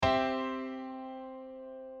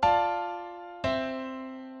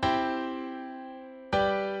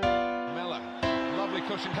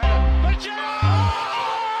cushioned header. But oh,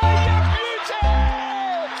 you beauty!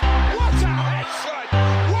 What a head, son!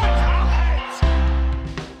 What a head!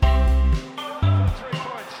 3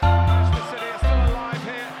 points. Manchester City are still alive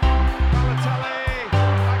here. Balotelli,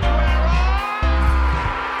 Aguero!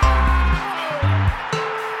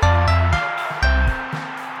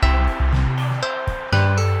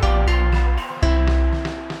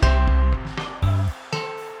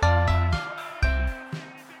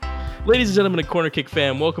 Ladies and gentlemen of Corner Kick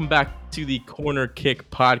fam, welcome back to the Corner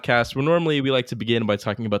Kick podcast, where normally we like to begin by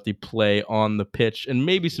talking about the play on the pitch and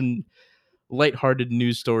maybe some lighthearted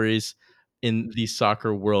news stories in the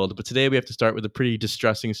soccer world. But today we have to start with a pretty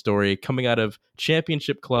distressing story coming out of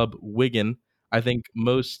Championship club Wigan. I think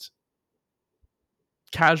most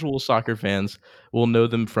casual soccer fans will know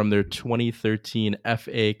them from their 2013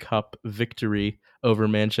 FA Cup victory over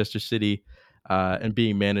Manchester City, and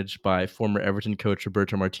being managed by former Everton coach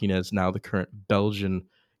Roberto Martinez, now the current Belgian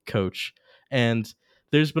coach. And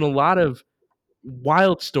there's been a lot of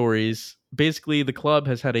wild stories. Basically, the club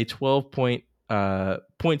has had a 12-point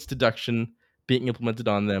points deduction being implemented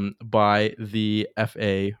on them by the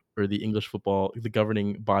FA, or the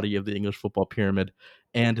governing body of the English football pyramid,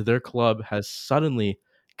 and their club has suddenly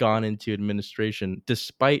gone into administration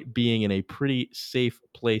despite being in a pretty safe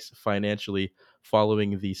place financially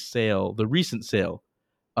following the recent sale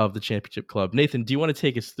of the Championship club. Nathan, do you want to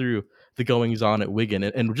take us through the goings on at Wigan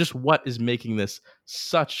and just what is making this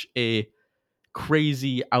such a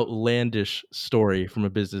crazy, outlandish story from a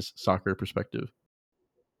business soccer perspective?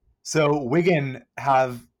 So Wigan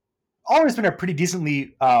have always been a pretty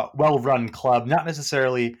decently well-run club, not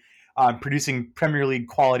necessarily producing Premier League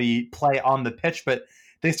quality play on the pitch, but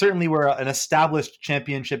they certainly were an established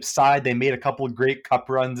championship side. They made a couple of great cup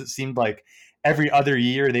runs. It seemed like every other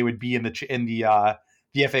year they would be in the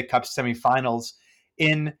FA Cup semifinals.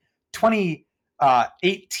 In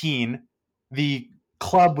 2018, the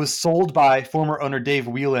club was sold by former owner Dave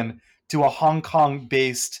Whelan to a Hong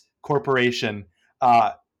Kong-based corporation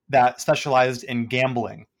that specialized in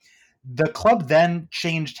gambling. The club then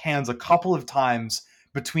changed hands a couple of times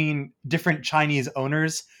between different Chinese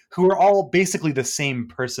owners who are all basically the same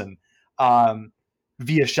person,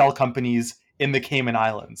 via shell companies in the Cayman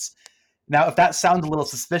Islands. Now, if that sounds a little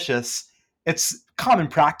suspicious, it's common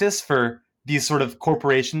practice for these sort of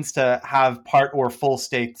corporations to have part or full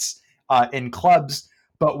stakes in clubs.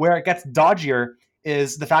 But where it gets dodgier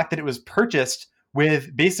is the fact that it was purchased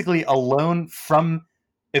with basically a loan from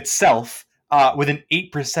itself with an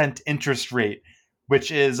 8% interest rate,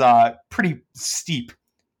 which is pretty steep.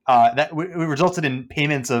 That resulted in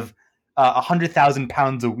payments of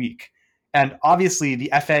 £100,000 a week. And obviously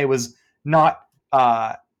the FA was not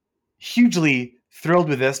hugely thrilled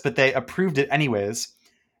with this, but they approved it anyways.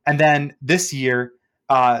 And then this year,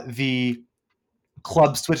 the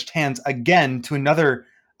club switched hands again to another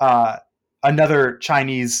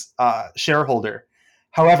Chinese shareholder.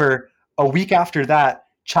 However, a week after that,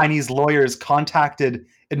 Chinese lawyers contacted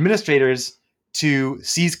administrators to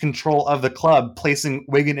seize control of the club, placing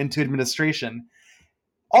Wigan into administration.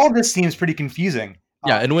 All this seems pretty confusing.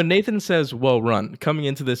 Yeah, and when Nathan says well run, coming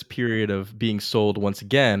into this period of being sold once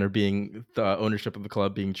again, or being the ownership of the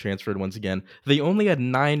club being transferred once again, they only had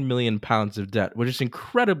 £9 million of debt, which is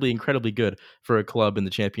incredibly, incredibly good for a club in the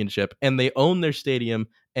Championship. And they own their stadium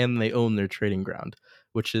and they own their trading ground,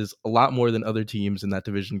 which is a lot more than other teams in that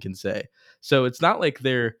division can say. So it's not like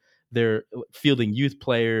they're fielding youth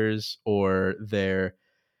players, or their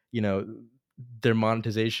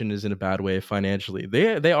monetization is in a bad way financially.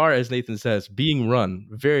 They are, as Nathan says,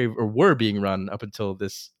 were being run up until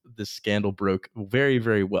this scandal broke very,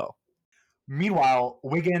 very well. Meanwhile,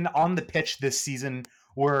 Wigan on the pitch this season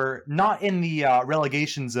were not in the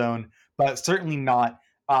relegation zone, but certainly not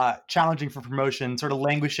challenging for promotion, sort of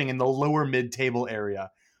languishing in the lower mid-table area,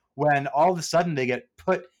 when all of a sudden they get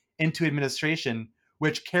put into administration,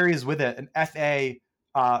 which carries with it an FA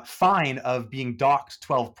fine of being docked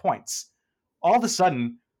 12 points. All of a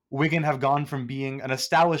sudden, Wigan have gone from being an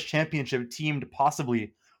established championship team to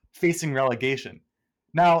possibly facing relegation.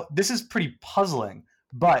 Now, this is pretty puzzling,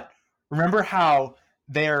 but remember how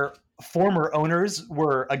their former owners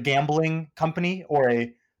were a gambling company, or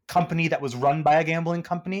a company that was run by a gambling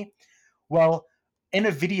company? Well, in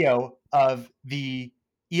a video of the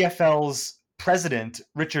EFL's president,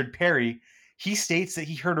 Richard Perry, he states that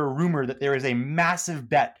he heard a rumor that there is a massive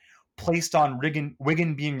bet placed on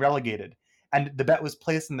Wigan being relegated, and the bet was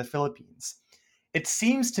placed in the Philippines. It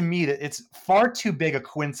seems to me that it's far too big a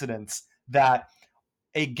coincidence that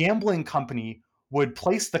a gambling company would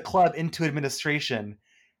place the club into administration,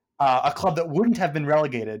 a club that wouldn't have been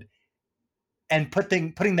relegated, and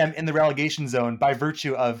putting them in the relegation zone by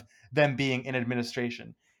virtue of them being in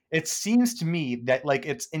administration. It seems to me that like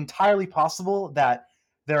it's entirely possible that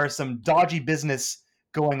there are some dodgy business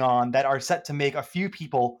going on that are set to make a few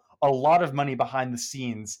people a lot of money behind the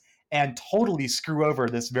scenes and totally screw over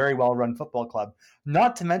this very well run football club.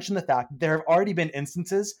 Not to mention the fact that there have already been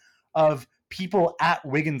instances of people at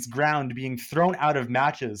Wigan's ground being thrown out of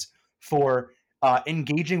matches for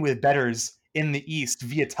engaging with bettors in the East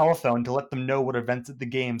via telephone to let them know what events at the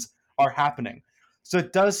games are happening. So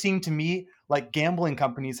it does seem to me like gambling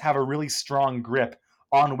companies have a really strong grip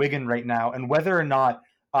on Wigan right now, and whether or not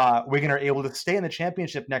Wigan are able to stay in the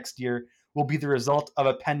championship next year will be the result of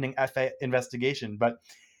a pending FA investigation. But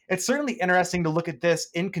it's certainly interesting to look at this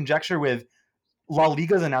in conjecture with La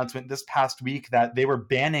Liga's announcement this past week that they were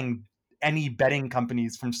banning any betting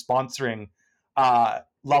companies from sponsoring La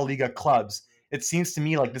Liga clubs. It seems to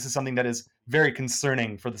me like this is something that is very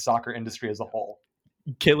concerning for the soccer industry as a whole.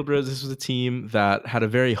 Caleb Rose, this was a team that had a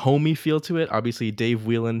very homey feel to it. Obviously, Dave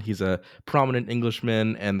Whelan, he's a prominent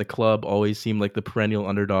Englishman, and the club always seemed like the perennial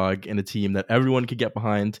underdog in a team that everyone could get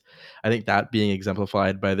behind. I think that being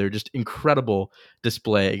exemplified by their just incredible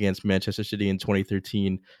display against Manchester City in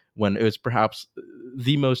 2013, when it was perhaps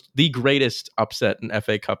the greatest upset in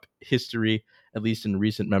FA Cup history, at least in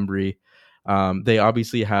recent memory. They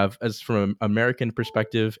obviously have, as from an American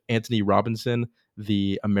perspective, Anthony Robinson,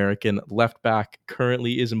 the American left back,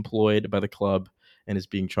 currently is employed by the club and is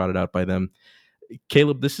being trotted out by them.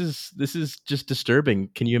 Caleb, this is just disturbing.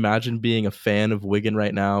 Can you imagine being a fan of Wigan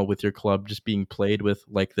right now with your club just being played with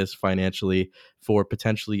like this financially for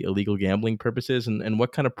potentially illegal gambling purposes? And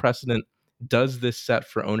what kind of precedent does this set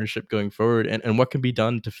for ownership going forward? And what can be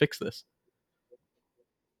done to fix this?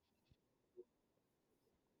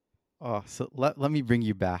 Oh, so let me bring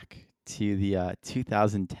you back to the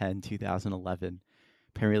 2010-2011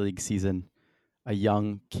 Premier League season. A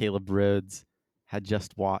young Caleb Rhodes had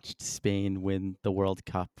just watched Spain win the World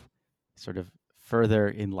Cup, sort of further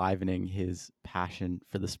enlivening his passion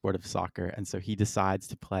for the sport of soccer. And so he decides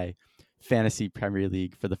to play Fantasy Premier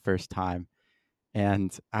League for the first time.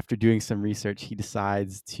 And after doing some research, he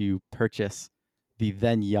decides to purchase the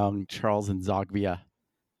then young Charles Nzogbia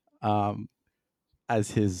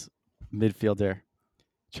as his midfielder.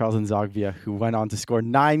 Charles Nzogbia, who went on to score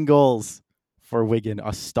 9 goals for Wigan,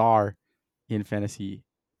 a star in Fantasy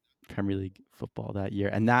Premier League football that year.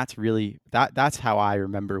 And that's really that's how I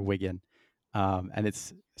remember Wigan. And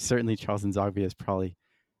it's certainly Charles Nzogbia is probably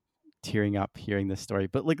tearing up hearing this story.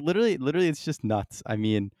 But like literally it's just nuts. I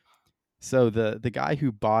mean, so the guy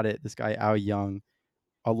who bought it, this guy Ao Young,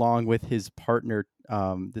 along with his partner,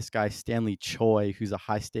 this guy Stanley Choi, who's a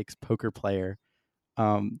high stakes poker player,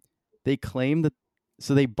 they claim that,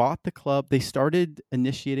 so they bought the club. They started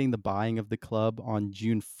initiating the buying of the club on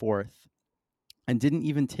June 4th and didn't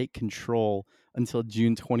even take control until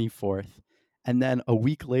June 24th. And then a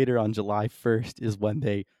week later on July 1st is when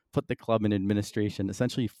they put the club in administration,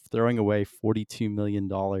 essentially throwing away $42 million.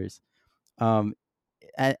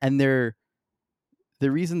 And the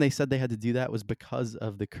reason they said they had to do that was because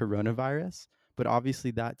of the coronavirus. But obviously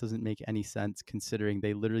that doesn't make any sense considering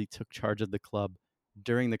they literally took charge of the club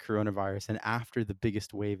during the coronavirus and after the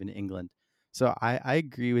biggest wave in England. So I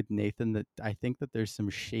agree with Nathan that I think that there's some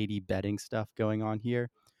shady betting stuff going on here.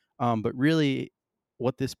 But really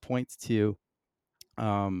what this points to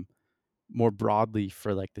more broadly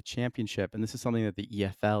for like the championship, and this is something that the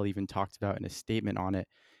EFL even talked about in a statement on it,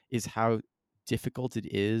 is how difficult it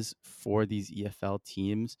is for these EFL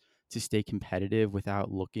teams to stay competitive without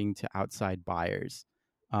looking to outside buyers.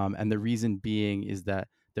 And the reason being is that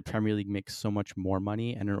the Premier League makes so much more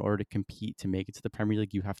money, and in order to compete to make it to the Premier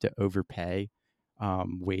League, you have to overpay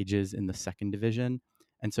wages in the second division.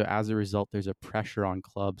 And so as a result, there's a pressure on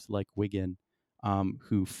clubs like Wigan,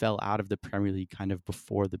 who fell out of the Premier League kind of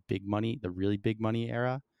before the big money, the really big money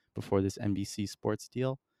era, before this NBC Sports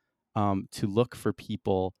deal, to look for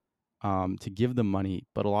people to give them money.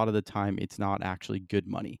 But a lot of the time, it's not actually good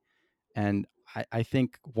money. And I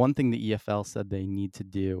think one thing the EFL said they need to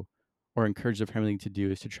do, or encourage the Premier League to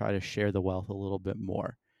do, is to try to share the wealth a little bit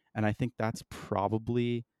more. And I think that's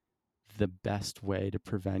probably the best way to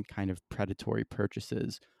prevent kind of predatory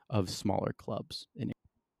purchases of smaller clubs in.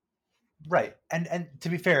 Right. And to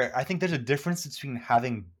be fair, I think there's a difference between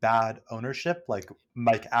having bad ownership like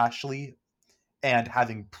Mike Ashley and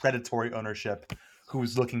having predatory ownership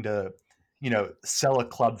who's looking to, sell a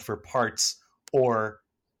club for parts or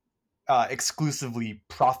exclusively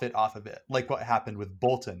profit off of it, like what happened with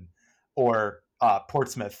Bolton or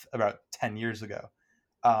Portsmouth about 10 years ago.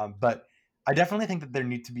 But I definitely think that there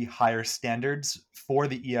need to be higher standards for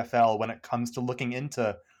the EFL when it comes to looking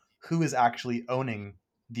into who is actually owning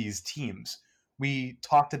these teams. We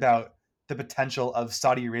talked about the potential of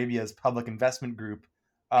Saudi Arabia's public investment group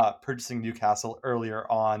purchasing Newcastle earlier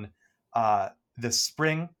on this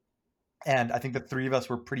spring. And I think the three of us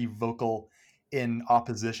were pretty vocal in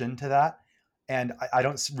opposition to that. And I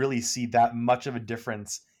don't really see that much of a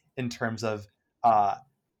difference in terms of uh,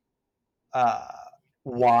 uh,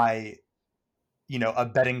 why a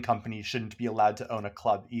betting company shouldn't be allowed to own a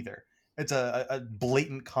club either. It's a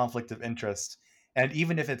blatant conflict of interest, and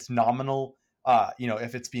even if it's nominal,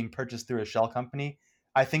 if it's being purchased through a shell company,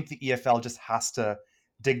 I think the EFL just has to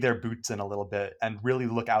dig their boots in a little bit and really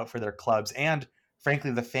look out for their clubs and,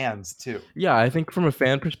 frankly, the fans too. Yeah, I think from a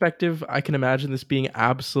fan perspective, I can imagine this being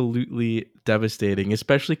absolutely devastating,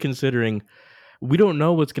 especially considering we don't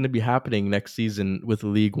know what's going to be happening next season with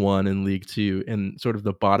League One and League Two and sort of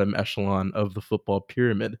the bottom echelon of the football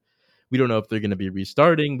pyramid. We don't know if they're going to be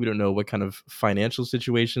restarting. We don't know what kind of financial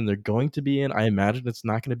situation they're going to be in. I imagine it's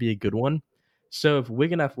not going to be a good one. So if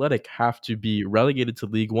Wigan Athletic have to be relegated to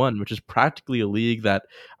League One, which is practically a league that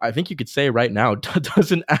I think you could say right now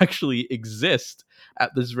doesn't actually exist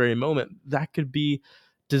at this very moment, that could be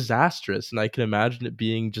disastrous. And I can imagine it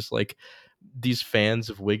being just like these fans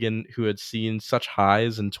of Wigan who had seen such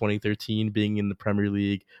highs in 2013, being in the Premier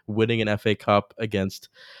League, winning an FA Cup against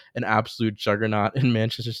an absolute juggernaut in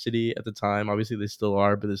Manchester City at the time. Obviously, they still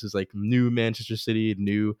are, but this is like new Manchester City,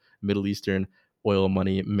 new Middle Eastern oil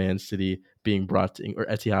money, Man City being brought to, or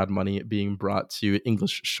Etihad money being brought to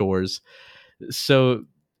English shores. So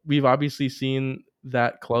we've obviously seen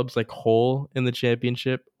that clubs like Hull in the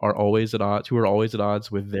Championship are always at odds,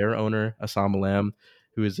 with their owner, Assam Alam,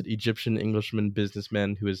 who is an Egyptian Englishman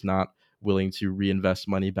businessman who is not willing to reinvest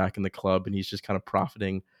money back in the club, and he's just kind of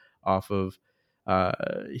profiting off of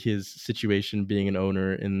his situation being an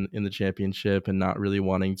owner in the Championship and not really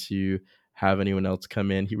wanting to have anyone else come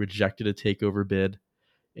in. He rejected a takeover bid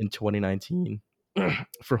in 2019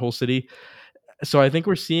 for Hull City. So I think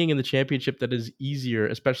we're seeing in the Championship that is easier,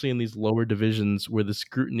 especially in these lower divisions where the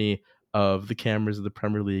scrutiny of the cameras of the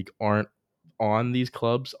Premier League aren't on these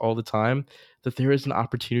clubs all the time, that there is an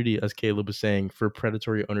opportunity, as Caleb was saying, for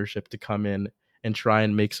predatory ownership to come in and try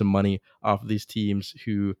and make some money off of these teams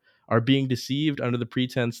who are being deceived under the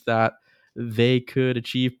pretense that they could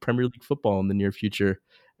achieve Premier League football in the near future.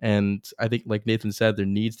 And I think, like Nathan said, there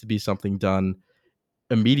needs to be something done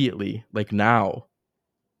immediately, like now,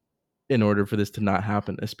 in order for this to not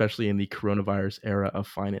happen, especially in the coronavirus era of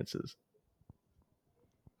finances.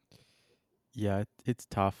 Yeah, it's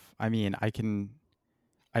tough. I mean, I can't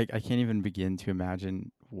even begin to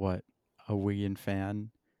imagine what a Wigan fan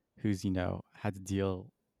who's, had to deal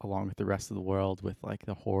along with the rest of the world with like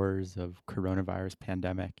the horrors of coronavirus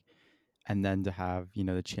pandemic, and then to have,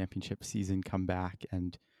 the championship season come back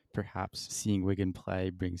and perhaps seeing Wigan play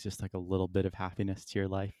brings just like a little bit of happiness to your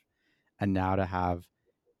life. And now to have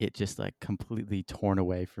it just like completely torn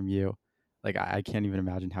away from you. Like I can't even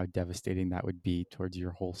imagine how devastating that would be towards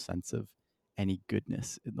your whole sense of any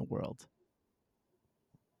goodness in the world.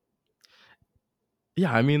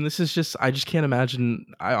 Yeah, I mean, this is just, I just can't imagine.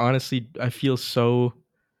 I feel so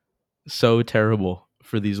terrible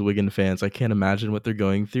for these Wigan fans. I can't imagine what they're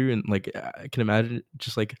going through. And like, I can imagine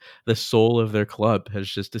just like the soul of their club has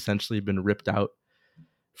just essentially been ripped out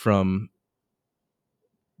from.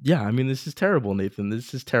 Yeah, I mean, this is terrible, Nathan.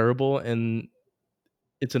 This is terrible. And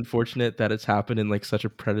it's unfortunate that it's happened in like such a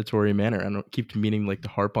predatory manner. I don't keep meaning like to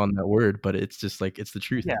harp on that word, but it's just like, it's the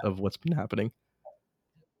truth of what's been happening.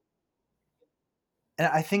 And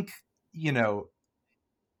I think,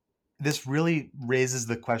 this really raises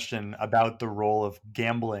the question about the role of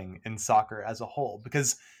gambling in soccer as a whole,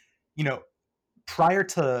 because, prior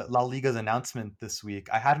to La Liga's announcement this week,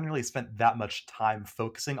 I hadn't really spent that much time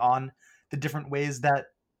focusing on the different ways that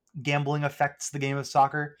gambling affects the game of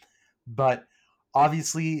soccer. But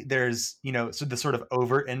obviously there's, so the sort of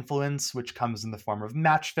over influence, which comes in the form of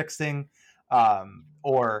match fixing,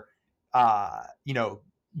 or,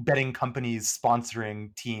 betting companies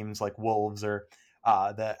sponsoring teams like Wolves, or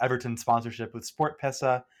the Everton sponsorship with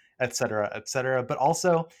SportPesa, et cetera. But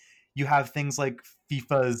also you have things like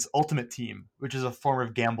FIFA's Ultimate Team, which is a form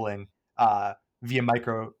of gambling via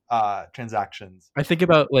micro transactions. I think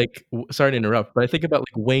about like, sorry to interrupt, but I think about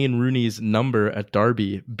like Wayne Rooney's number at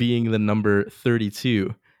Derby being the number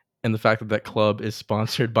 32, and the fact that that club is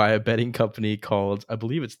sponsored by a betting company called, I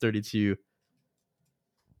believe it's 32.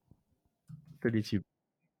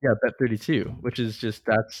 Yeah, Bet 32, which is just,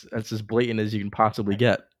 that's as blatant as you can possibly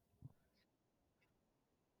get.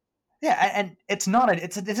 Yeah, and it's not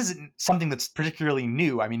this isn't something that's particularly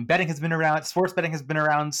new. I mean, betting has been around. Sports betting has been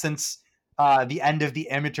around since the end of the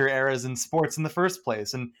amateur eras in sports in the first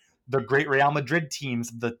place, and the great Real Madrid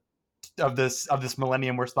teams of this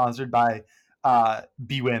millennium were sponsored by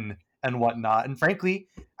Bwin and whatnot. And frankly,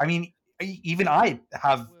 I mean, even I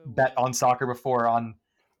have bet on soccer before on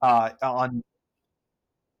on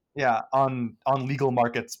legal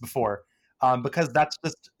markets before, because that's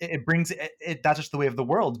just it brings that's just the way of the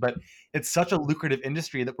world. But it's such a lucrative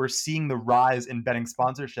industry that we're seeing the rise in betting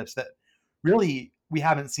sponsorships that really we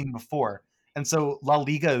haven't seen before. And so La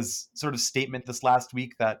Liga's sort of statement this last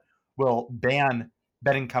week that will ban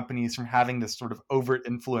betting companies from having this sort of overt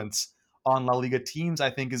influence on La Liga teams, I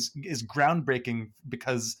think is groundbreaking,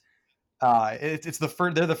 because it's they're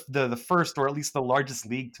the first, or at least the largest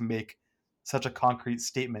league to make such a concrete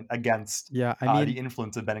statement against Yeah, I mean, the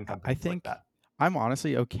influence of betting I companies like think that. I'm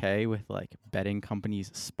honestly okay with like betting companies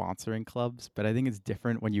sponsoring clubs, but I think it's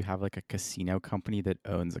different when you have like a casino company that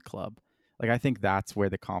owns a club. Like I think that's where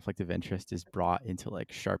the conflict of interest is brought into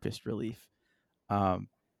like sharpest relief. Um,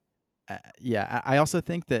 yeah, I also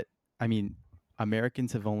think that, I mean,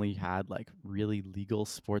 Americans have only had like really legal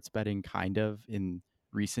sports betting kind of in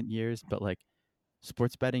recent years, but like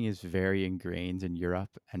sports betting is very ingrained in Europe,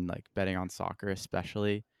 and like betting on soccer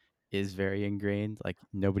especially is very ingrained. Like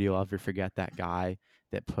nobody will ever forget that guy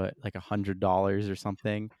that put like $100 or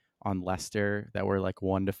something on Leicester that were like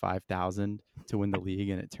 1 to 5,000 to win the league,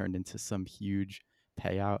 and it turned into some huge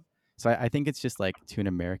payout. So I think it's just like, to an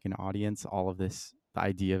American audience, all of this, the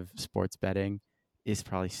idea of sports betting is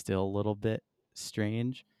probably still a little bit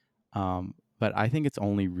strange. But I think it's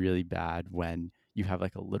only really bad when you have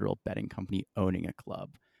like a literal betting company owning a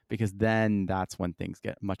club, because then that's when things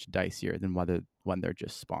get much dicier than when they're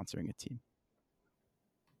just sponsoring a team.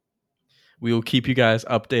 We will keep you guys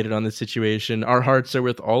updated on the situation. Our hearts are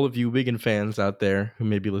with all of you Wigan fans out there who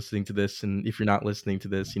may be listening to this. And if you're not listening to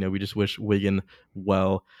this, we just wish Wigan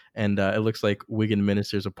well. And it looks like Wigan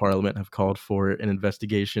ministers of parliament have called for an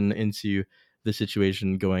investigation into the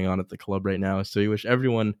situation going on at the club right now. So we wish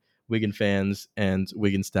everyone, Wigan fans and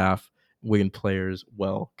Wigan staff, Wigan players,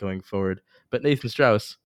 well going forward. But Nathan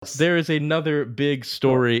Strauss, there is another big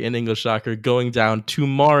story in English soccer going down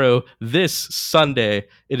tomorrow, this Sunday.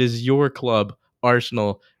 It is your club,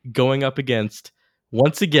 Arsenal, going up against,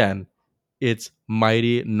 once again, its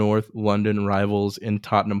mighty North London rivals in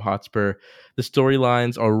Tottenham Hotspur. The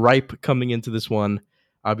storylines are ripe coming into this one.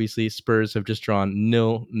 Obviously, Spurs have just drawn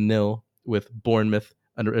 0-0 with Bournemouth,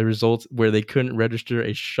 a result where they couldn't register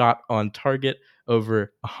a shot on target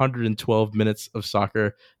over 112 minutes of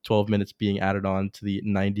soccer, 12 minutes being added on to the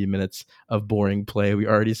 90 minutes of boring play we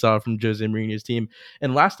already saw from Jose Mourinho's team.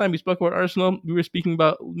 And last time we spoke about Arsenal, we were speaking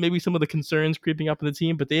about maybe some of the concerns creeping up in the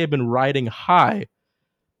team, but they have been riding high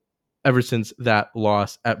ever since that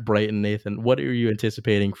loss at Brighton. Nathan, what are you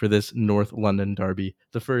anticipating for this North London derby,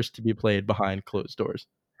 the first to be played behind closed doors?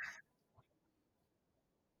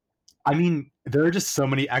 I mean, there are just so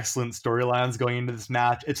many excellent storylines going into this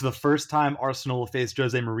match. It's the first time Arsenal will face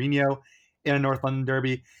Jose Mourinho in a North London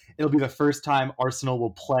derby. It'll be the first time Arsenal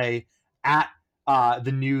will play at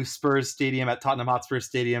the new Spurs stadium, at Tottenham Hotspur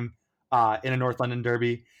Stadium, in a North London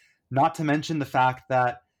derby. Not to mention the fact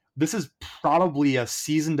that this is probably a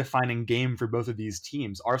season-defining game for both of these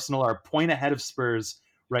teams. Arsenal are a point ahead of Spurs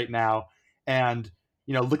right now, and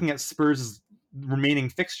looking at Spurs' remaining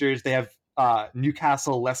fixtures, they have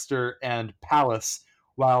Newcastle, Leicester, and Palace,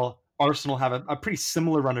 while Arsenal have a pretty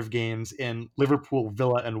similar run of games in Liverpool,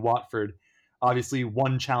 Villa, and Watford. Obviously,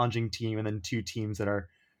 one challenging team and then two teams that are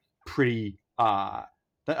pretty that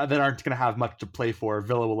aren't going to have much to play for.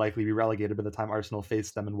 Villa will likely be relegated by the time Arsenal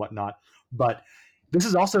face them and whatnot. But this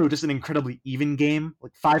is also just an incredibly even game.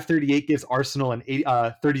 Like 538 gives Arsenal an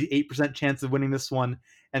 38% chance of winning this one,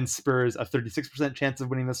 and Spurs a 36% chance of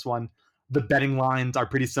winning this one. The betting lines are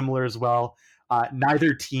pretty similar as well.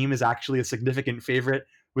 Neither team is actually a significant favorite,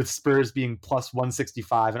 with Spurs being plus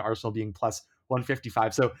 165 and Arsenal being plus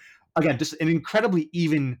 155. So again, just an incredibly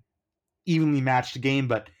evenly matched game.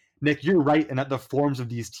 But Nick, you're right in that the forms of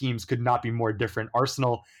these teams could not be more different.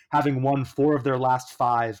 Arsenal having won 4 of their last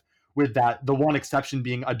 5, with the one exception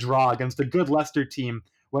being a draw against a good Leicester team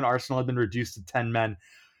when Arsenal had been reduced to 10 men.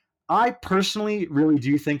 I personally really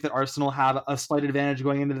do think that Arsenal have a slight advantage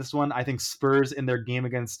going into this one. I think Spurs, in their game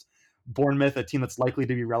against Bournemouth, a team that's likely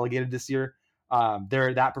to be relegated this year,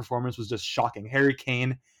 that performance was just shocking. Harry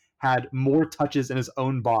Kane had more touches in his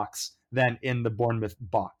own box than in the Bournemouth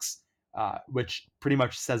box, which pretty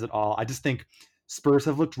much says it all. I just think Spurs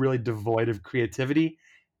have looked really devoid of creativity,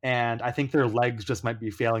 and I think their legs just might be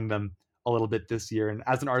failing them a little bit this year. And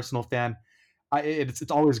as an Arsenal fan, it's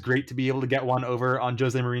always great to be able to get one over on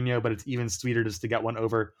Jose Mourinho, but it's even sweeter just to get one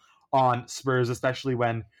over on Spurs, especially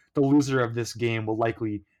when the loser of this game will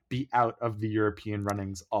likely be out of the European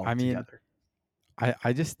runnings I mean, altogether.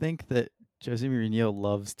 I just think that Jose Mourinho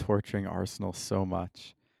loves torturing Arsenal so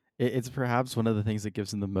much. It's perhaps one of the things that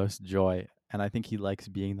gives him the most joy, and I think he likes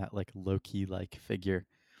being that like low key like figure.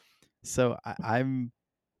 So I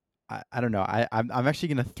don't know. I'm actually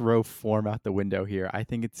gonna throw form out the window here. I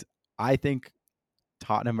think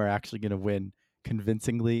Tottenham are actually gonna win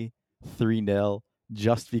convincingly 3-0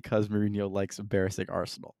 just because Mourinho likes embarrassing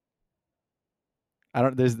Arsenal. I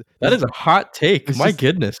don't. That is a hot take. It's My just-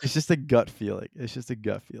 goodness. It's just a gut feeling.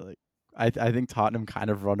 I think Tottenham kind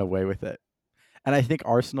of run away with it. And I think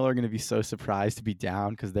Arsenal are going to be so surprised to be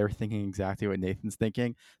down because they're thinking exactly what Nathan's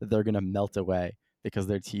thinking, that they're going to melt away because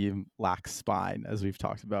their team lacks spine, as we've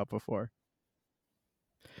talked about before.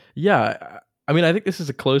 Yeah, I mean, I think this is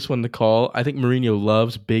a close one to call. I think Mourinho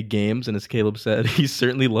loves big games, and as Caleb said, he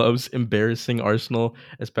certainly loves embarrassing Arsenal,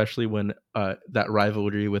 especially when that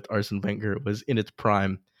rivalry with Arsene Wenger was in its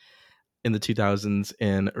prime in the 2000s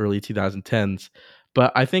and early 2010s.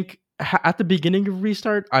 But I think at the beginning of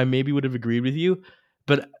Restart, I maybe would have agreed with you.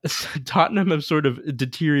 But Tottenham have sort of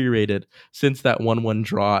deteriorated since that 1-1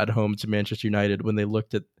 draw at home to Manchester United when they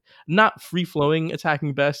looked at not free-flowing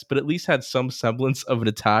attacking best, but at least had some semblance of an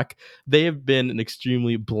attack. They have been an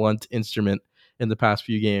extremely blunt instrument in the past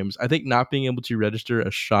few games. I think not being able to register a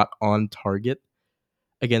shot on target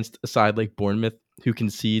against a side like Bournemouth, who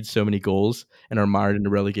concede so many goals and are mired in a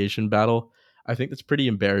relegation battle, I think that's pretty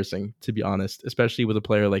embarrassing, to be honest, especially with a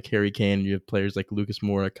player like Harry Kane. You have players like Lucas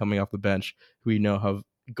Moura coming off the bench who we know have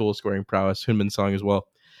goal-scoring prowess, Heung-min Son as well.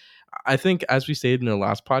 I think, as we stated in our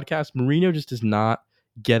last podcast, Mourinho just is not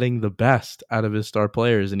getting the best out of his star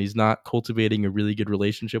players, and he's not cultivating a really good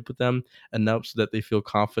relationship with them enough so that they feel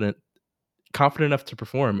confident enough to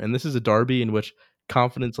perform. And this is a derby in which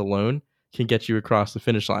confidence alone can get you across the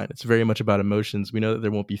finish line. It's very much about emotions. We know that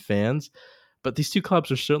there won't be fans, but these two clubs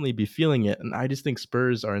will certainly be feeling it. And I just think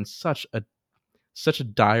Spurs are in such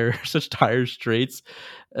dire straits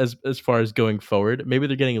as far as going forward. Maybe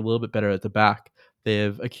they're getting a little bit better at the back. They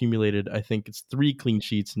have accumulated, I think it's 3 clean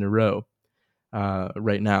sheets in a row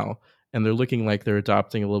right now, and they're looking like they're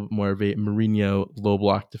adopting a little bit more of a Mourinho low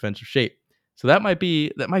block defensive shape. So that might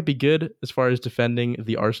be good as far as defending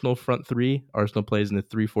the Arsenal front three. Arsenal plays in the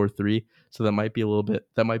 3-4-3, so that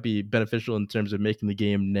might be beneficial in terms of making the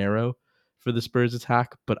game narrow for the Spurs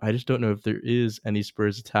attack. But I just don't know if there is any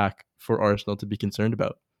Spurs attack for Arsenal to be concerned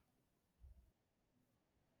about.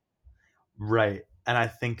 Right. And I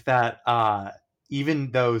think that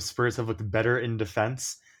even though Spurs have looked better in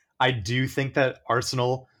defense, I do think that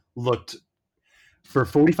Arsenal looked, for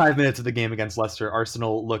 45 minutes of the game against Leicester,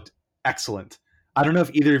 Arsenal looked excellent. I don't know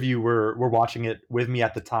if either of you were watching it with me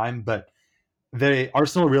at the time, but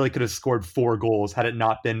Arsenal really could have scored 4 goals had it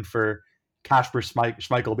not been for Kasper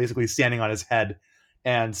Schmeichel basically standing on his head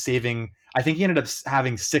and saving. I think he ended up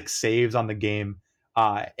having 6 saves on the game,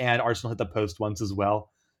 and Arsenal hit the post once as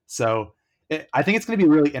well. So I think it's going to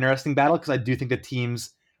be a really interesting battle because I do think the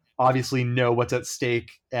teams obviously know what's at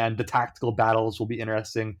stake, and the tactical battles will be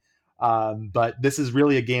interesting. But this is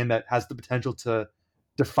really a game that has the potential to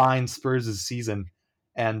define Spurs' season.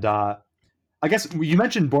 And I guess you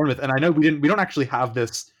mentioned Bournemouth, and I know we don't actually have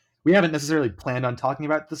this. We haven't necessarily planned on talking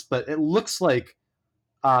about this, but it looks like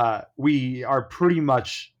we are pretty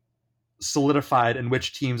much solidified in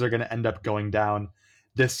which teams are going to end up going down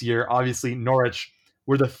this year. Obviously, Norwich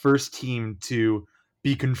were the first team to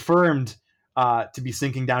be confirmed to be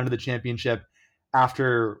sinking down to the Championship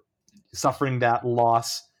after suffering that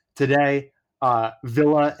loss. Today,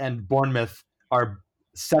 Villa and Bournemouth are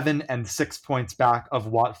 7 and 6 points back of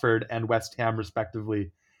Watford and West Ham,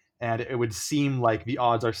 respectively. And it would seem like the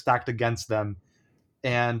odds are stacked against them.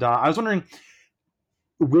 And I was wondering,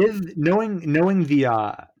 with knowing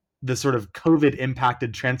the sort of COVID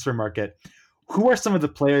impacted transfer market, who are some of the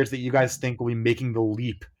players that you guys think will be making the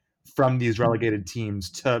leap from these relegated teams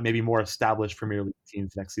to maybe more established Premier League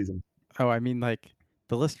teams next season? Oh, I mean, like,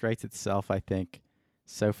 the list writes itself, I think.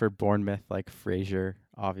 So for Bournemouth, like Fraser,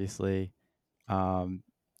 obviously, Callum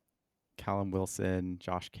Wilson,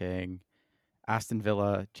 Josh King, Aston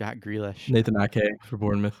Villa, Jack Grealish, Nathan Ake for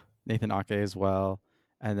Bournemouth. Nathan Ake as well.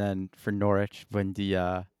 And then for Norwich,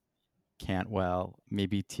 Buendia, Cantwell,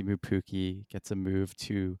 maybe Timu Pukki gets a move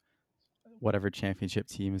to whatever championship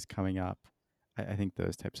team is coming up. I think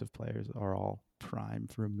those types of players are all prime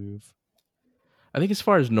for a move. I think as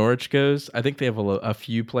far as Norwich goes, I think they have a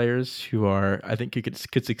few players who I think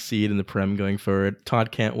could succeed in the Prem going forward.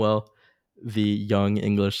 Todd Cantwell, the young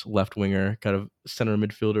English left winger, kind of center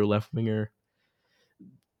midfielder, left winger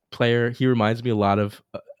player. He reminds me a lot of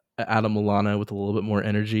Adam Lallana with a little bit more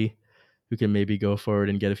energy, who can maybe go forward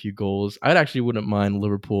and get a few goals. I actually wouldn't mind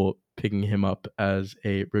Liverpool picking him up as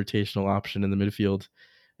a rotational option in the midfield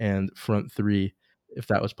and front three if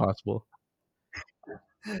that was possible.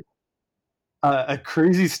 A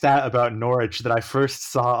crazy stat about Norwich that I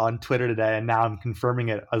first saw on Twitter today, and now I'm confirming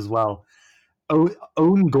it as well.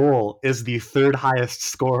 Own goal is the third highest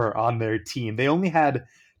scorer on their team. They only had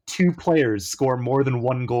 2 players score more than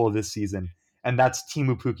 1 goal this season, and that's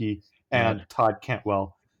Teemu Pukki and Todd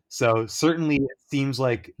Cantwell. So certainly it seems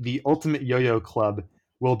like the ultimate yo-yo club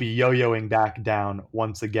will be yo-yoing back down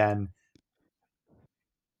once again.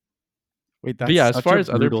 Wait, But that's yeah, as such far a as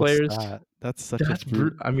other brutal players, stat. That's such that's a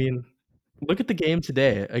brutal. I mean, look at the game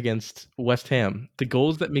today against West Ham. The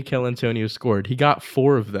goals that Mikel Antonio scored, he got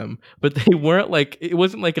 4 of them, but they weren't like, it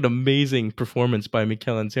wasn't like an amazing performance by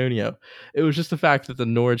Mikel Antonio. It was just the fact that the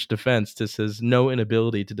Norwich defense just has no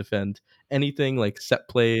inability to defend anything like set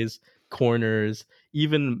plays, corners,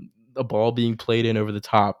 even a ball being played in over the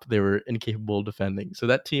top. They were incapable of defending. So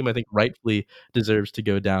that team, I think, rightfully deserves to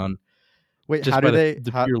go down Wait, just how by do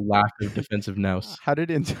the pure lack of defensive nous. how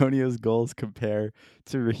did Antonio's goals compare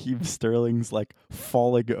to Raheem Sterling's like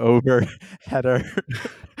falling over header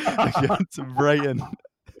against Brighton?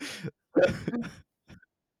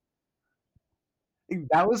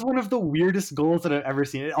 That was one of the weirdest goals that I've ever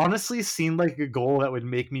seen. It honestly seemed like a goal that would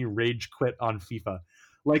make me rage quit on FIFA.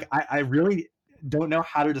 Like, I really don't know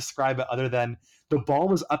how to describe it other than the ball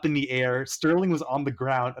was up in the air, Sterling was on the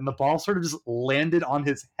ground, and the ball sort of just landed on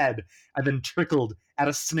his head and then trickled at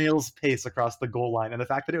a snail's pace across the goal line. And the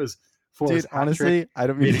fact that it was for his Dude, hat honestly, trick I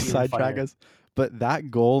don't mean made to it even sidetrack funnier. us, but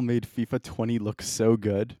that goal made FIFA 20 look so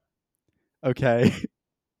good. Okay.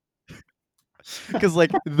 Because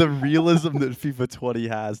like the realism that FIFA 20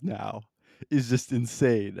 has now is just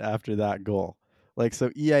insane after that goal. Like,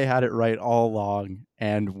 so EA had it right all along,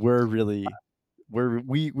 and we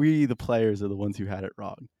the players are the ones who had it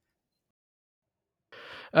wrong.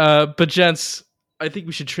 But gents, I think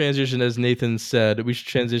we should transition, as Nathan said, we should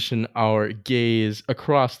transition our gaze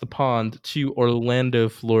across the pond to Orlando,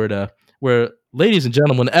 Florida, where, ladies and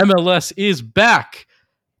gentlemen, MLS is back.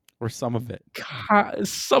 Or some of it.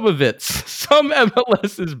 Some of it. Some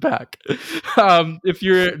MLS is back. If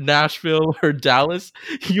you're Nashville or Dallas,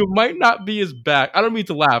 you might not be as back. I don't mean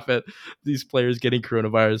to laugh at these players getting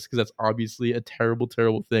coronavirus because that's obviously a terrible,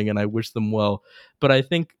 terrible thing, and I wish them well. But I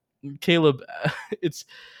think, Caleb, it's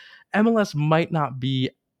MLS might not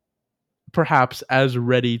be perhaps as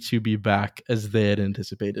ready to be back as they had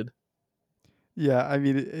anticipated. Yeah, I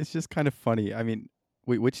mean, it's just kind of funny. I mean,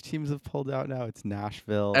 wait, which teams have pulled out now? It's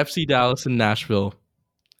Nashville, FC Dallas, and Nashville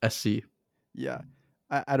SC. Yeah,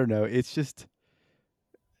 I don't know. It's just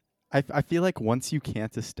I feel like once you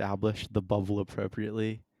can't establish the bubble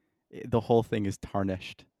appropriately, the whole thing is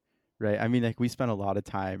tarnished, right? I mean, like we spent a lot of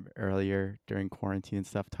time earlier during quarantine and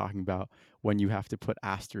stuff talking about when you have to put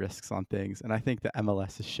asterisks on things, and I think the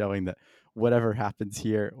MLS is showing that whatever happens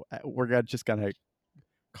here, we're just gonna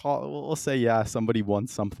we'll say, yeah, somebody won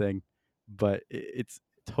something, but it's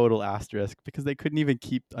total asterisk because they couldn't even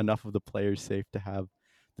keep enough of the players safe to have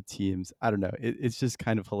the teams. I don't know. It's just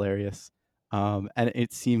kind of hilarious. And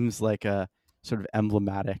it seems like a sort of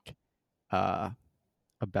emblematic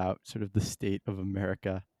about sort of the state of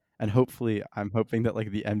America. And hopefully, I'm hoping that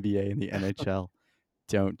like the NBA and the NHL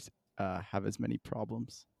don't have as many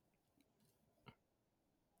problems.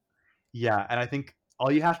 Yeah, and I think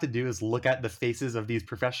all you have to do is look at the faces of these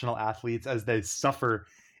professional athletes as they suffer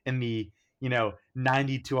in the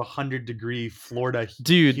 90 to 100 degree Florida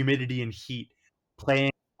humidity and heat, playing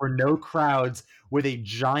for no crowds with a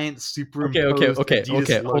giant superimposed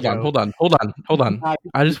Adidas logo. Hold on.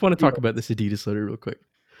 I just want to talk about this Adidas logo real quick.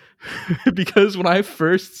 Because when I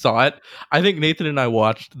first saw it, I think Nathan and I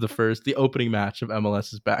watched the opening match of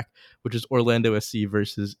MLS is back, which is Orlando SC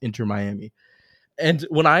versus Inter Miami. And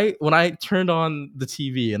when I turned on the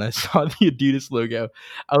TV and I saw the Adidas logo,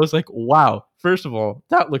 I was like, wow, first of all,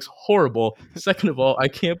 that looks horrible. Second of all, I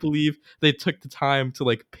can't believe they took the time to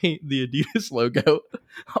like paint the Adidas logo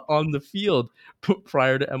on the field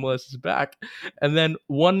prior to MLS is back. And then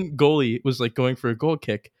one goalie was like going for a goal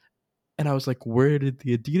kick. And I was like, where did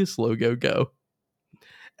the Adidas logo go?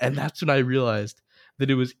 And that's when I realized that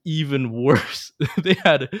it was even worse. They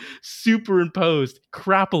had superimposed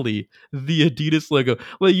crappily the Adidas logo.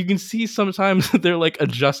 Like you can see sometimes they're like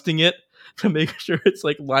adjusting it to make sure it's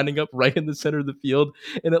like lining up right in the center of the field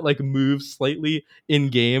and it like moves slightly in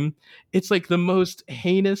game. It's like the most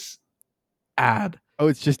heinous ad. Oh,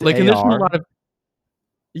 it's just like, AR? And there's a lot of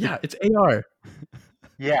it's AR.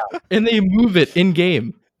 Yeah. And they move it in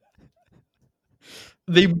game.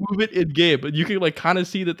 They move it in game, but you can like kind of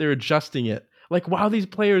see that they're adjusting it like while these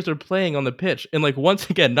players are playing on the pitch. And like once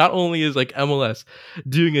again, not only is like MLS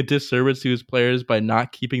doing a disservice to its players by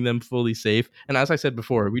not keeping them fully safe, and as I said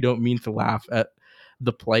before, we don't mean to laugh at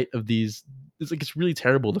the plight of these. It's really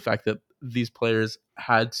terrible the fact that these players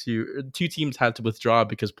two teams had to withdraw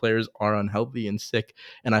because players are unhealthy and sick,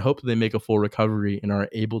 and I hope they make a full recovery and are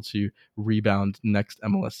able to rebound next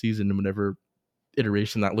MLS season in whatever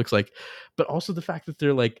iteration that looks like. But also the fact that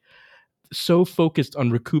they're like so focused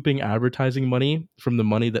on recouping advertising money from the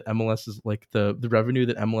money that MLS is like the revenue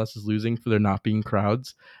that MLS is losing for there not being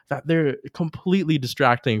crowds, that they're completely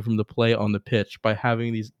distracting from the play on the pitch by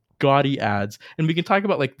having these gaudy ads. And we can talk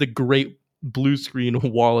about like the great blue screen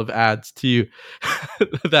wall of ads too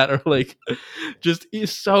that are like just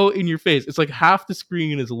so in your face. It's like half the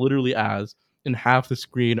screen is literally ads and half the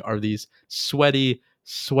screen are these sweaty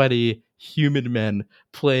humid men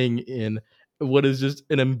playing in what is just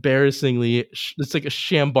an embarrassingly it's like a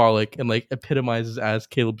shambolic and like epitomizes, as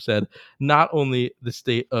Caleb said, not only the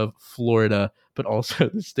state of Florida but also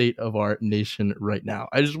the state of our nation right now.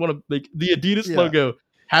 I just want to like the Adidas logo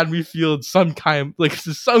had me feel some kind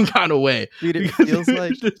of way. Dude, it feels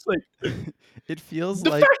like just like it feels the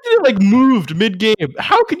like fact that it like moved mid-game.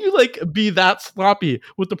 How can you like be that sloppy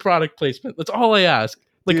with the product placement? That's all I ask.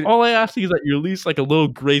 Like Dude. all I ask is that you're at least like a little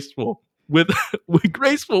graceful with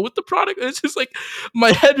graceful with the product. It's just like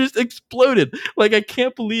my head just exploded. Like I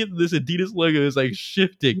can't believe this Adidas logo is like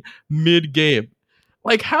shifting mid-game.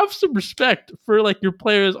 Like have some respect for like your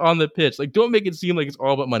players on the pitch. Like don't make it seem like it's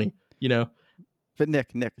all about money, you know? But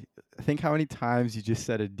Nick, think how many times you just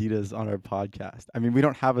said Adidas on our podcast. I mean, we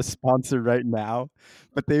don't have a sponsor right now,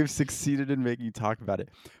 but they've succeeded in making you talk about it.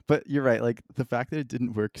 But you're right. Like the fact that it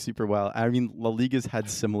didn't work super well. I mean, La Liga's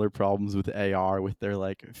had similar problems with AR with their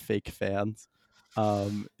like fake fans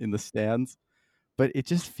in the stands. But it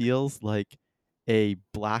just feels like a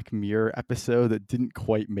Black Mirror episode that didn't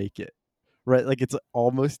quite make it. Right, like it's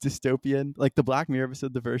almost dystopian. Like the Black Mirror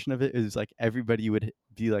episode, the version of it is like everybody would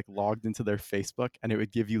be like logged into their Facebook, and it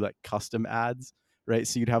would give you like custom ads, right?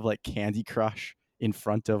 So you'd have like Candy Crush in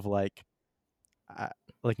front of like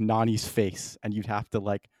Nani's face, and you'd have to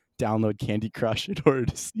like download Candy Crush in order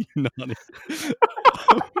to see Nani.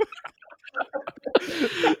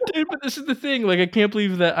 Dude, but this is the thing. Like, I can't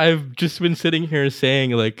believe that I've just been sitting here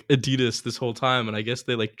saying like Adidas this whole time, and I guess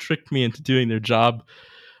they like tricked me into doing their job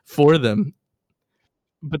for them.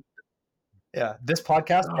 But yeah, this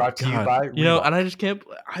podcast brought to you by Reebok. You know, and I just can't.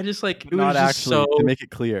 I just like it not was just actually so. To make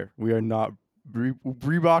it clear, we are not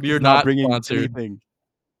Reebok. We are is not not bringing sponsored. anything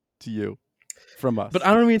to you from us. But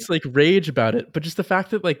I don't mean to like rage about it, but just the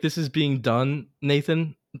fact that like this is being done,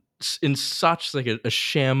 Nathan, in such like a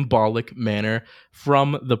shambolic manner,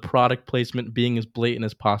 from the product placement being as blatant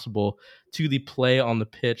as possible to the play on the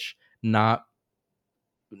pitch not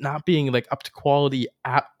being like up to quality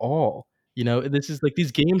at all. You know, this is like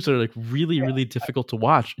these games are like really difficult to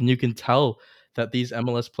watch, and you can tell that these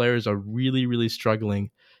MLS players are really struggling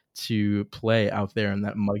to play out there in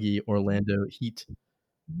that muggy Orlando heat.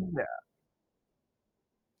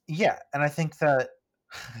 Yeah, and I think that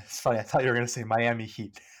it's funny. I thought you were going to say Miami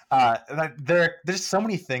Heat. There's so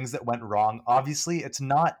many things that went wrong. Obviously, it's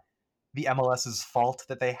not the MLS's fault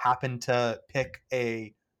that they happen to pick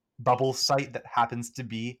a bubble site that happens to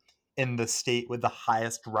be in the state with the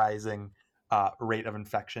highest rising rate of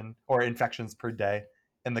infection or infections per day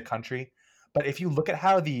in the country. But if you look at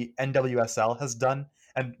how the NWSL has done,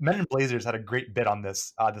 and Men in Blazers had a great bit on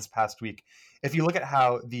this this past week. If you look at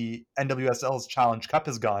how the NWSL's Challenge Cup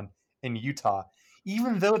has gone in Utah,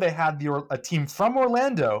 even though they had a team from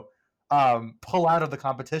Orlando pull out of the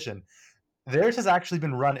competition, theirs has actually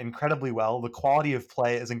been run incredibly well. The quality of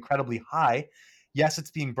play is incredibly high. Yes,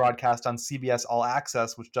 it's being broadcast on CBS All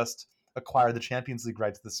Access, which just acquired the Champions League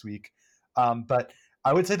rights this week. But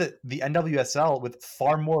I would say that the NWSL, with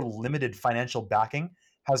far more limited financial backing,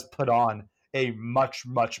 has put on a much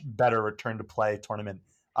better return to play tournament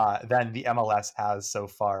than the MLS has so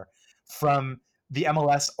far. From the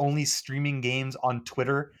MLS only streaming games on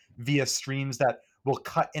Twitter via streams that will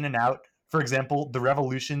cut in and out. For example, the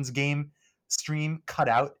Revolutions game stream cut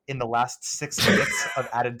out in the last 6 minutes of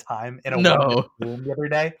added time in a one room the other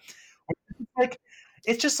day.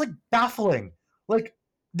 It's just like baffling. Like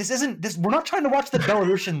we're not trying to watch the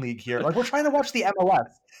Belarusian league here. Like we're trying to watch the MLS.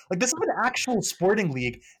 Like this is an actual sporting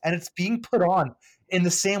league, and it's being put on in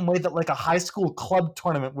the same way that like a high school club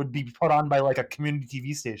tournament would be put on by like a community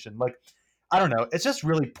TV station. Like, I don't know. It's just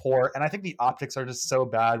really poor. And I think the optics are just so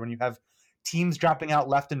bad when you have teams dropping out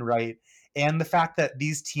left and right. And the fact that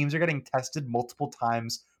these teams are getting tested multiple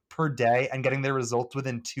times per day and getting their results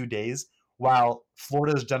within 2 days, while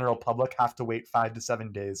Florida's general public have to wait 5 to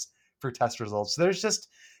 7 days for test results. So there's just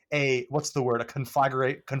a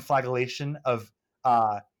conflagration of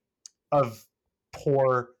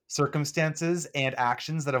poor circumstances and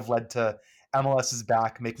actions that have led to MLS's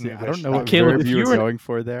back making See, me I don't wish know that what Caleb, verb if you you were were going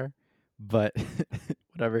for there, but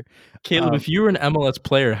whatever. Caleb, if you were an MLS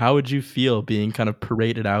player, how would you feel being kind of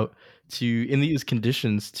paraded out to in these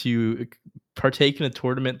conditions to partake in a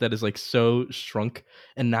tournament that is like so shrunk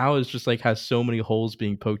and now is just like has so many holes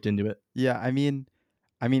being poked into it? Yeah, I mean,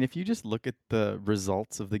 if you just look at the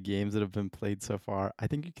results of the games that have been played so far, I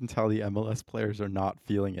think you can tell the MLS players are not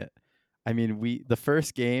feeling it. I mean, the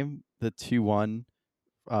first game, the 2-1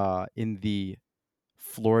 in the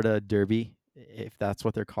Florida Derby, if that's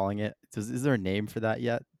what they're calling it. Is there a name for that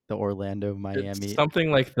yet? The Orlando It's Miami,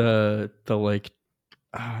 something like the like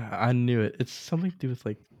I knew it. It's something to do with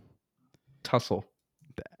like tussle.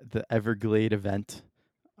 the Everglade event.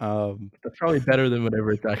 That's probably better than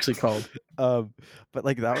whatever it's actually called. But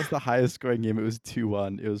like that was the highest scoring game. It was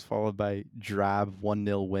 2-1. It was followed by drab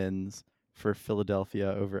 1-0 wins for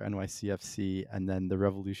Philadelphia over NYCFC, and then the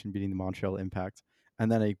Revolution beating the Montreal Impact,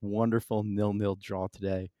 and then a wonderful 0-0 draw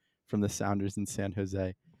today from the Sounders in San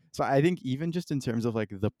Jose. So I think even just in terms of like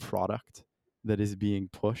the product that is being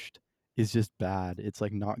pushed is just bad. It's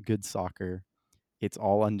like not good soccer. It's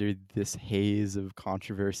all under this haze of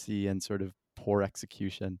controversy and sort of poor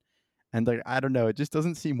execution. And like I don't know, it just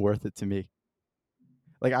doesn't seem worth it to me.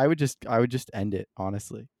 Like I would just end it,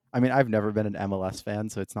 honestly. I mean, I've never been an MLS fan,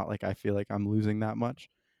 so it's not like I feel like I'm losing that much,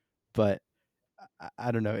 but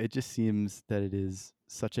I don't know, it just seems that it is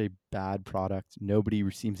such a bad product. Nobody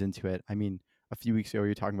seems into it. I mean, a few weeks ago we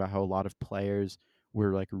were talking about how a lot of players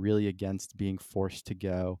were like really against being forced to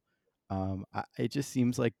go. It just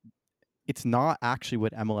seems like it's not actually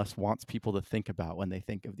what MLS wants people to think about when they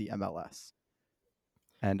think of the MLS.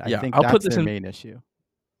 And I Yeah, think I'll put that's this their in main issue.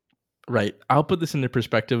 right. I'll put this into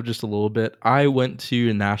perspective just a little bit. I went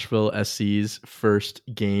to Nashville SC's first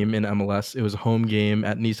game in MLS. It was a home game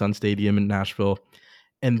at Nissan Stadium in Nashville.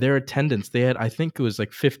 And their attendance, they had, I think it was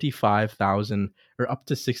like 55,000 or up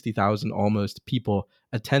to 60,000 almost people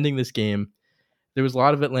attending this game. There was a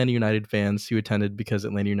lot of Atlanta United fans who attended because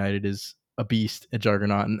Atlanta United is a beast, a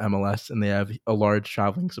juggernaut in MLS, and they have a large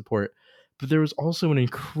traveling support. But there was also an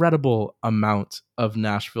incredible amount of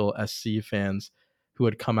Nashville SC fans who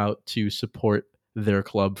had come out to support their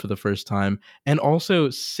club for the first time, and also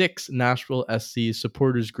 6 Nashville SC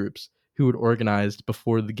supporters groups who had organized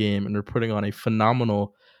before the game and were putting on a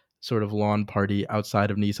phenomenal sort of lawn party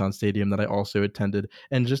outside of Nissan Stadium that I also attended.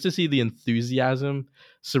 And just to see the enthusiasm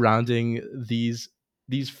surrounding these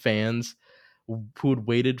fans who had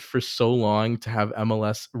waited for so long to have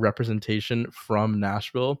MLS representation from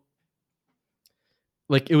Nashville,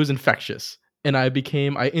 like it was infectious. And I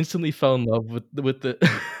instantly fell in love with the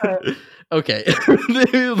okay.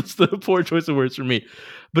 That's the poor choice of words for me.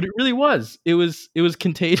 But it really was. It was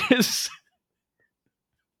contagious.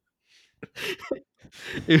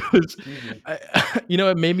 It was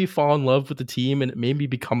it made me fall in love with the team, and it made me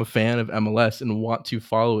become a fan of MLS and want to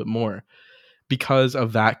follow it more because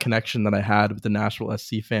of that connection that I had with the Nashville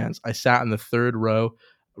SC fans. I sat in the third row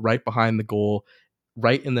right behind the goal,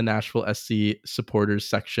 right in the Nashville SC supporters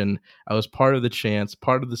section. I was part of the chants,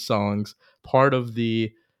 part of the songs, part of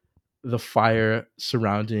the fire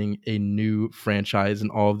surrounding a new franchise and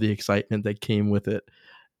all of the excitement that came with it.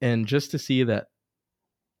 And just to see that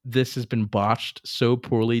this has been botched so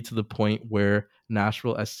poorly to the point where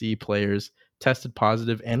Nashville SC players tested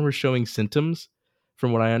positive and were showing symptoms,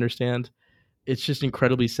 from what I understand. It's just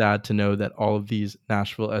incredibly sad to know that all of these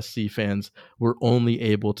Nashville SC fans were only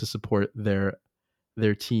able to support their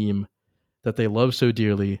team that they love so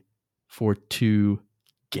dearly for 2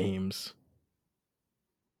 games.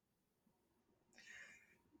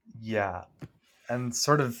 Yeah. And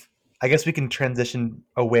sort of, I guess we can transition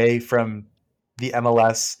away from the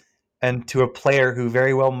MLS and to a player who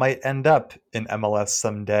very well might end up in MLS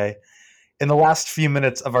someday. In the last few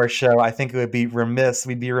minutes of our show, I think we'd be remiss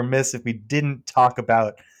if we didn't talk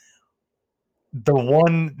about the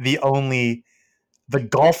one, the only, the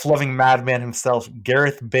golf-loving madman himself,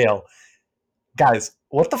 Gareth Bale. Guys,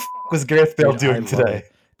 what the fuck was Gareth Bale Dude, I doing love today?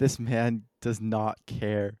 it. This man does not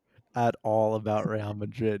care at all about Real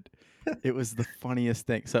Madrid. It was the funniest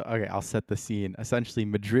thing. So, okay, I'll set the scene. Essentially,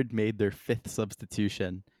 Madrid made their 5th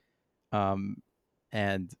substitution,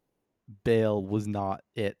 and Bale was not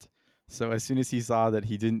it. So as soon as he saw that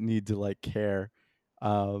he didn't need to like care,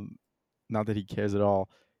 not that he cares at all,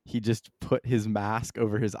 he just put his mask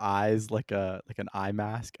over his eyes like an eye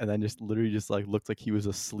mask, and then just literally just like looked like he was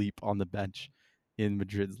asleep on the bench in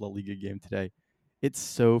Madrid's La Liga game today. It's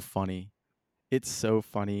so funny. It's so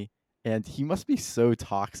funny. And he must be so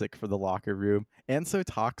toxic for the locker room and so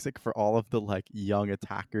toxic for all of the like young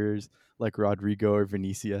attackers like Rodrigo or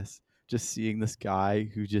Vinicius. Just seeing this guy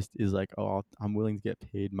who just is like, oh, I'm willing to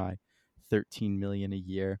get paid my 13 million a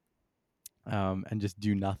year, and just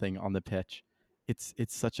do nothing on the pitch. It's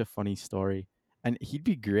such a funny story, and he'd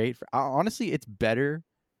be great for. Honestly, it's better.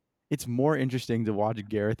 It's more interesting to watch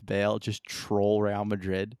Gareth Bale just troll Real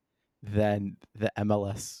Madrid than the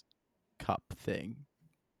MLS Cup thing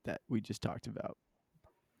that we just talked about.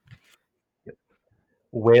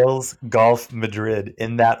 Wales, golf, Madrid,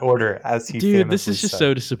 in that order, as he Dude, this famously is just said.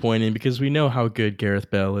 so disappointing because we know how good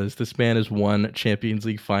Gareth Bale is. This man has won Champions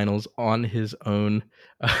League finals on his own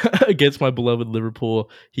against my beloved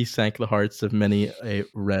Liverpool. He sank the hearts of many a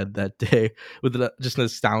red that day with just an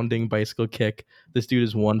astounding bicycle kick. This dude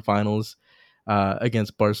has won finals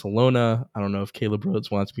against Barcelona. I don't know if Caleb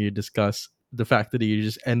Rhodes wants me to discuss the fact that he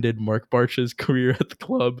just ended Mark Bartra's career at the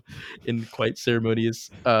club in quite ceremonious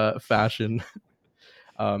fashion.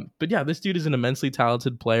 But yeah, this dude is an immensely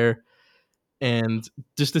talented player. And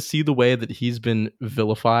just to see the way that he's been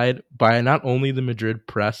vilified by not only the Madrid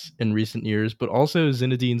press in recent years, but also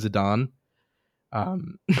Zinedine Zidane.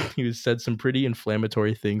 He has said some pretty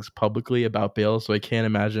inflammatory things publicly about Bale, so I can't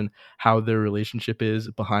imagine how their relationship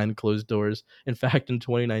is behind closed doors. In fact, in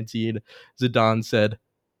 2019, Zidane said,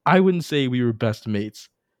 I wouldn't say we were best mates,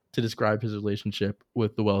 to describe his relationship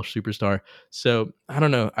with the Welsh superstar. So I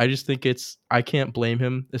don't know. I just think I can't blame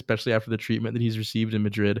him, especially after the treatment that he's received in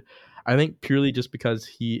Madrid. I think purely just because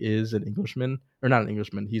he is an Englishman, or not an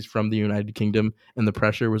Englishman, he's from the United Kingdom, and the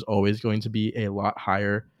pressure was always going to be a lot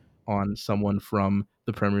higher on someone from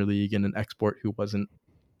the Premier League and an export who wasn't,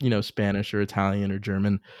 Spanish or Italian or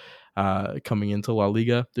German coming into La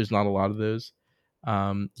Liga. There's not a lot of those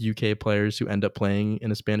UK players who end up playing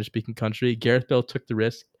in a Spanish-speaking country. Gareth Bale took the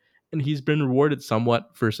risk, and he's been rewarded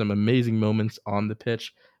somewhat for some amazing moments on the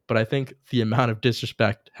pitch. But I think the amount of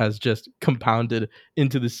disrespect has just compounded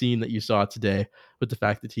into the scene that you saw today with the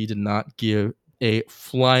fact that he did not give a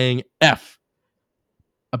flying F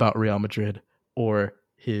about Real Madrid or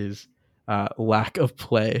his lack of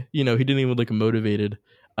play. He didn't even look motivated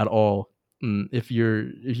at all. If you're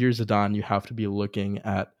Zidane, you have to be looking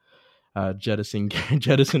at jettisoning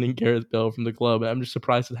Gareth Bale from the club. I'm just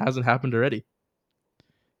surprised it hasn't happened already.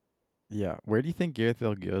 Yeah, where do you think Gareth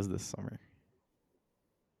Bale goes this summer?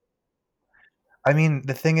 I mean,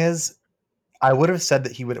 the thing is, I would have said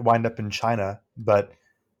that he would wind up in China, but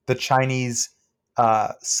the Chinese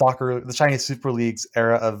the Chinese Super League's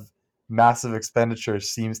era of massive expenditure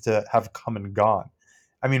seems to have come and gone.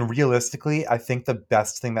 I mean, realistically, I think the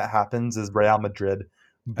best thing that happens is Real Madrid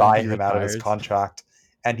buy he him out of his retires. contract,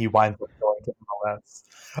 and he winds up going to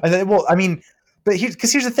MLS. But here's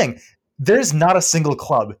the thing: there's not a single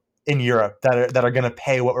club in Europe that are going to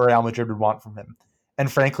pay what Real Madrid would want from him.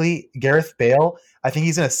 And frankly, Gareth Bale, I think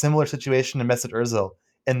he's in a similar situation to Mesut Ozil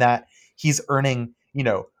in that he's earning,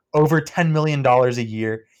 over $10 million a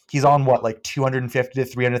year. He's on like 250 to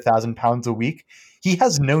 300,000 pounds a week. He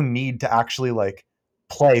has no need to actually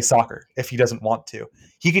play soccer if he doesn't want to.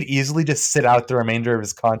 He could easily just sit out the remainder of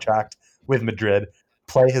his contract with Madrid,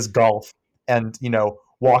 play his golf, and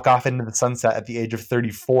walk off into the sunset at the age of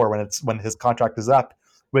 34 when his contract is up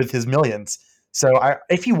with his millions. So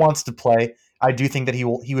if he wants to play, I do think that he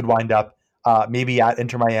would wind up maybe at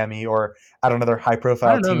Inter Miami or at another high-profile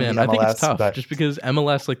I don't know, team man. in the MLS. I think it's tough but just because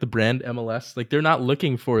MLS, like the brand MLS, like they're not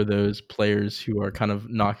looking for those players who are kind of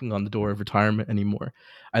knocking on the door of retirement anymore.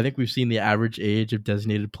 I think we've seen the average age of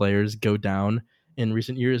designated players go down in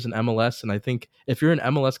recent years in MLS, and I think if you're an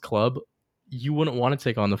MLS club, you wouldn't want to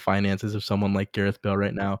take on the finances of someone like Gareth Bale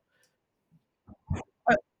right now.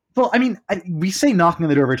 Well, I mean, we say knocking on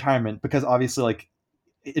the door of retirement because obviously,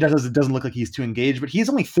 it doesn't look like he's too engaged, but he's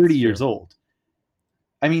only 30 years old.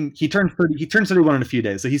 I mean, he turns 30. He turns 31 in a few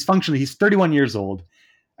days, so he's 31 years old.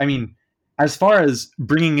 I mean, as far as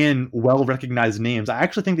bringing in well-recognized names, I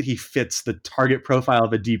actually think that he fits the target profile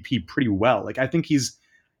of a DP pretty well. I think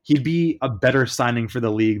he'd be a better signing for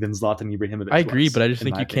the league than Zlatan Ibrahimovic. I agree, but I just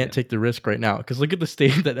think you opinion. can't take the risk right now because look at the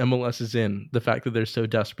state that MLS is in. The fact that they're so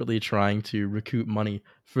desperately trying to recoup money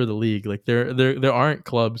for the league, like there aren't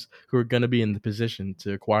clubs who are going to be in the position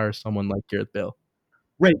to acquire someone like Gareth Bale.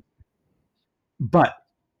 Right, but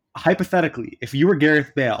hypothetically, if you were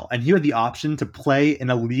Gareth Bale and you had the option to play in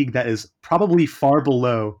a league that is probably far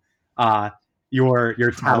below your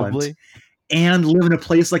talent. Probably. And live in a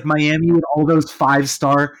place like Miami with all those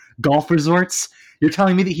 5-star golf resorts, you're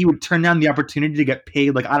telling me that he would turn down the opportunity to get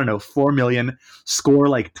paid $4 million, score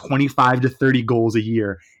 25 to 30 goals a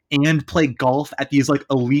year, and play golf at these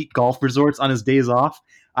elite golf resorts on his days off?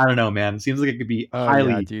 I don't know, man. Seems like it could be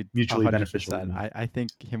highly dude, mutually 100%. beneficial. I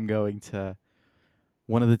think him going to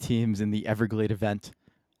one of the teams in the Everglade event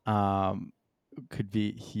could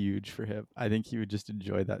be huge for him. I think he would just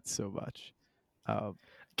enjoy that so much.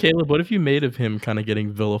 Caleb, what if you made of him kind of getting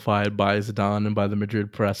vilified by Zidane and by the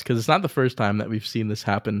Madrid press? Because it's not the first time that we've seen this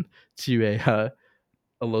happen to a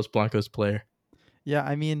Los Blancos player. Yeah,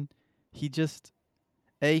 I mean, he's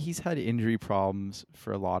had injury problems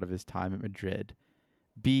for a lot of his time at Madrid.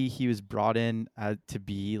 B, he was brought in to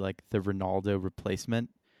be like the Ronaldo replacement,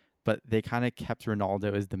 but they kind of kept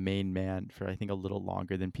Ronaldo as the main man for, I think, a little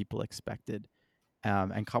longer than people expected.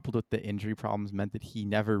 And coupled with the injury problems meant that he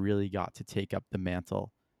never really got to take up the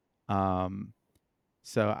mantle.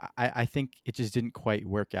 So I think it just didn't quite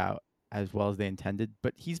work out as well as they intended,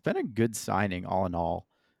 but he's been a good signing all in all.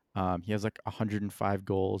 He has like 105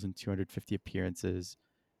 goals and 250 appearances.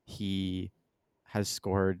 He has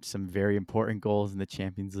scored some very important goals in the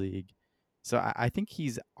Champions League. So I think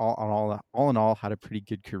he's all in all had a pretty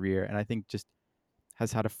good career, and I think just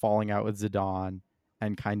has had a falling out with Zidane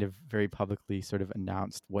and kind of very publicly sort of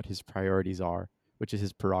announced what his priorities are, which is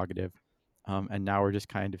his prerogative. And now we're just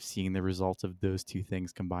kind of seeing the results of those two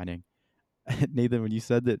things combining. Nathan, when you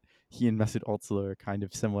said that he and Mesut Ozil are kind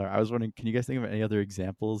of similar, I was wondering, can you guys think of any other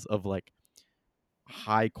examples of like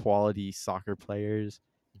high quality soccer players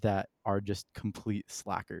that are just complete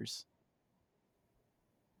slackers?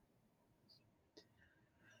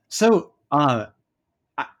 So,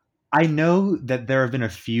 I know that there have been a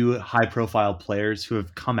few high-profile players who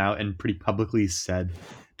have come out and pretty publicly said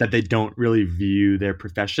that they don't really view their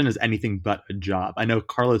profession as anything but a job. I know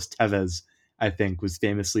Carlos Tevez, I think, was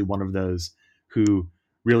famously one of those who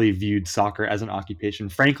really viewed soccer as an occupation.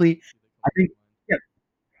 Frankly, I think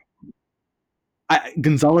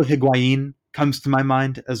Gonzalo Higuain comes to my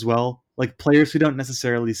mind as well. Like players who don't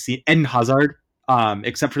necessarily see, and Hazard,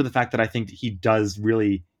 except for the fact that I think he does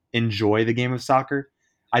really enjoy the game of soccer.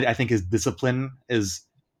 I think his discipline is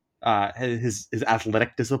his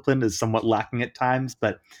athletic discipline is somewhat lacking at times,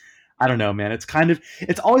 but I don't know, man. It's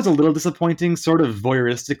always a little disappointing, sort of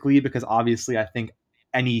voyeuristically, because obviously I think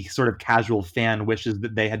any sort of casual fan wishes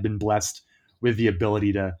that they had been blessed with the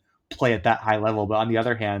ability to play at that high level. But on the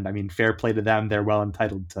other hand, I mean, fair play to them. They're well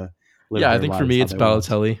entitled to live Yeah, I their think for lives me how it's they want.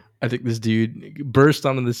 Balotelli. I think this dude burst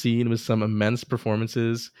onto the scene with some immense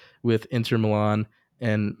performances with Inter Milan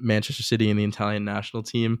and Manchester City in the Italian national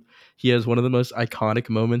team. He has one of the most iconic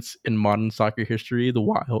moments in modern soccer history, the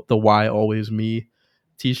why always me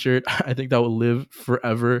t-shirt. I think that will live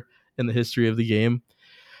forever in the history of the game.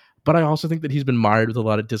 But I also think that he's been mired with a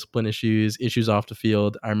lot of discipline issues off the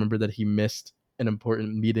field. I remember that he missed an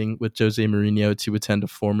important meeting with Jose Mourinho to attend a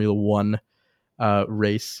Formula One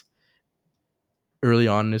race early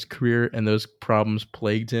on in his career, and those problems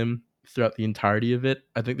plagued him throughout the entirety of it.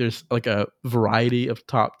 I think there's like a variety of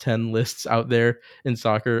top 10 lists out there in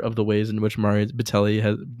soccer of the ways in which Mario Balotelli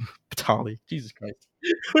has Balotelli, Jesus Christ.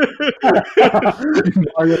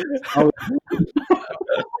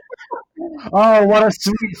 Oh, what a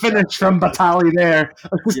sweet finish from Batali there,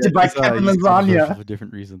 assisted by Kevin Lasagna. For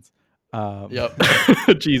different reasons. Yep.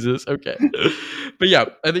 Jesus. Okay. But yeah,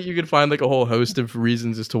 I think you can find like a whole host of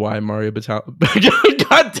reasons as to why Mario Balotelli.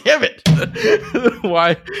 God damn it!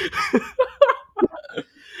 Why?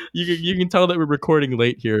 you can tell that we're recording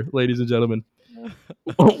late here, ladies and gentlemen.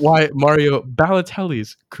 Why Mario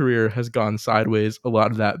Balotelli's career has gone sideways. A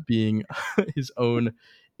lot of that being his own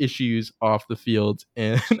issues off the field,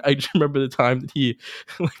 and I just remember the time that he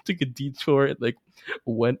like took a detour and like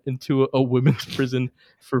went into a women's prison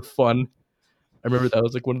for fun. I remember that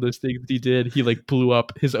was like one of those things that he did. He like blew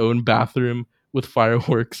up his own bathroom with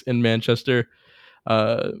fireworks in Manchester.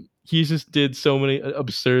 He just did so many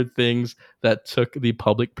absurd things that took the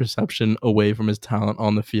public perception away from his talent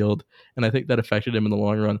on the field, and I think that affected him in the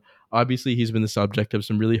long run. Obviously, he's been the subject of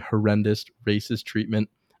some really horrendous racist treatment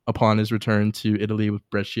upon his return to Italy with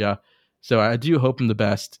Brescia. So I do hope him the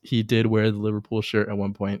best. He did wear the Liverpool shirt at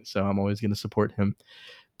one point, so I'm always going to support him.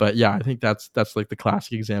 But yeah, I think that's like the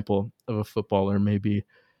classic example of a footballer maybe,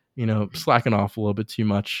 slacking off a little bit too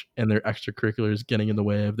much and their extracurriculars getting in the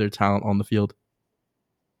way of their talent on the field.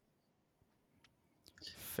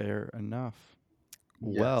 Fair enough.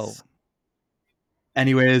 Yes. Well,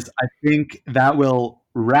 anyways, I think that will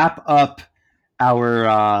wrap up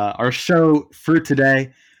our show for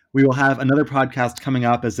today. We will have another podcast coming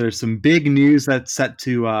up as there's some big news that's set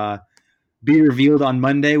to be revealed on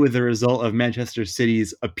Monday with the result of Manchester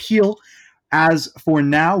City's appeal. As for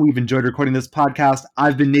now, we've enjoyed recording this podcast.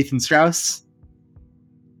 I've been Nathan Strauss.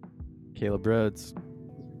 Caleb Rhodes.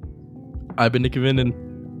 I've been Nick Vinden.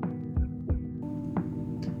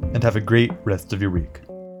 And have a great rest of your week.